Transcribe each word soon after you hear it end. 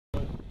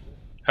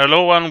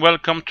Hello and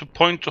welcome to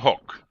Point to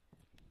HOC.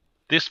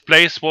 This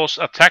place was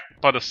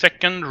attacked by the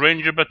 2nd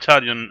Ranger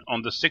Battalion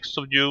on the 6th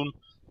of June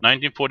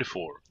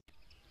 1944.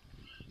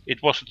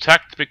 It was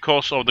attacked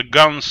because of the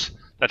guns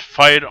that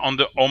fired on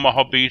the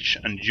Omaha Beach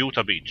and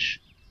Utah Beach.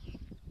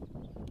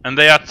 And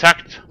they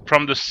attacked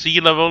from the sea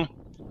level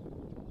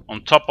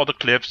on top of the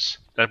cliffs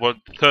that were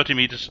 30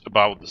 meters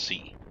above the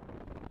sea.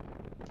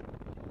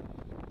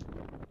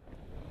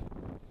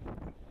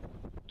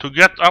 To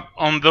get up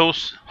on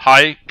those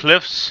high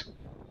cliffs,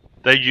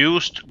 they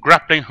used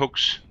grappling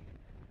hooks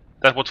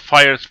that was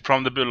fired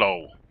from the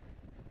below,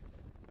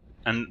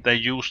 and they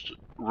used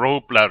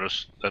rope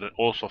ladders that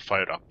also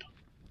fired up.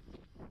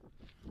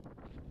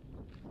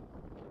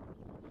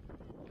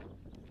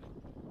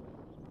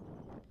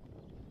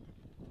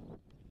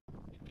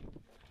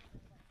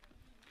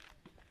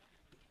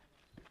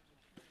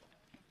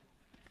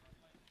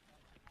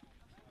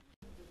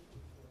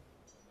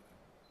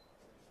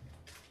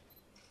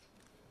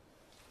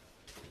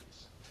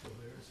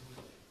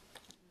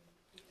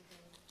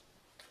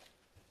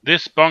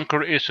 This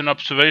bunker is an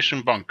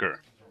observation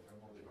bunker.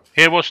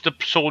 Here was the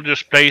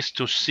soldiers placed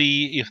to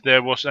see if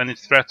there was any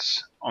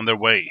threats on their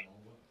way.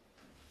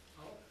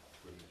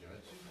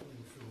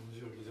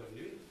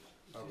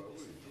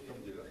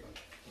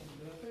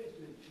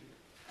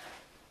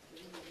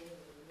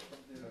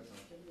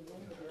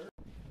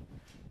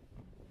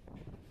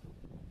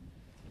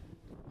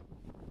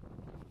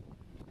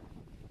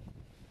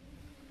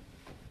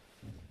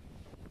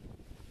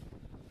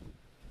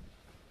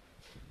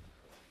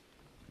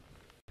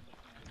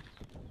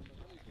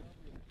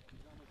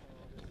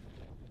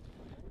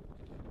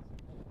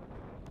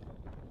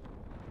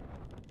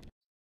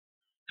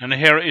 And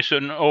here is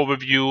an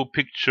overview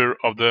picture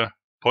of the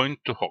Point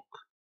to HOC.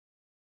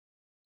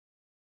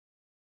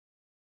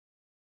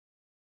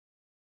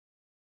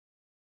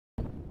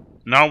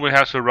 Now we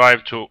have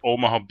arrived to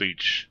Omaha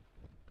Beach,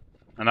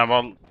 and I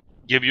will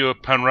give you a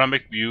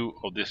panoramic view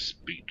of this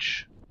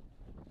beach.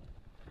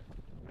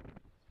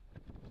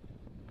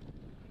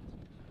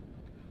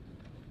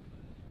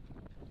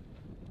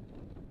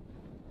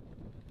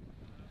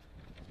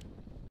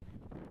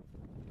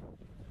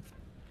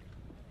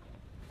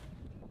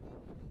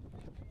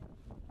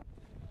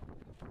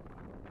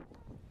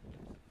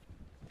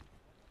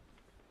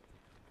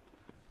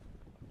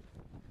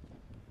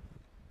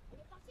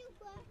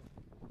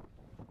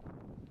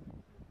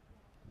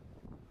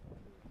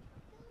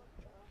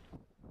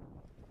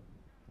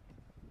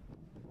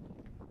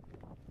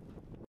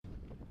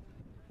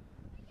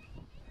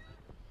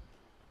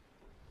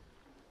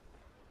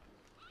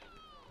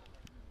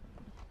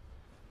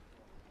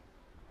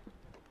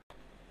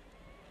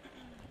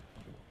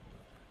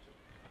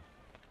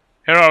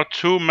 Here are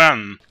two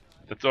men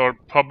that are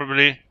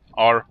probably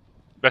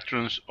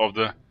veterans of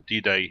the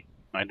D-Day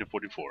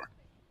 1944.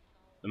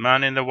 The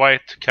man in the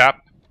white cap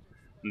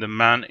and the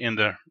man in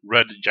the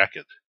red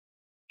jacket.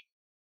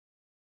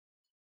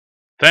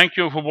 Thank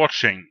you for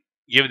watching.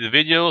 Give the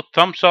video a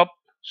thumbs up,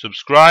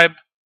 subscribe,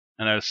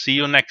 and I'll see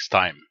you next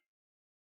time.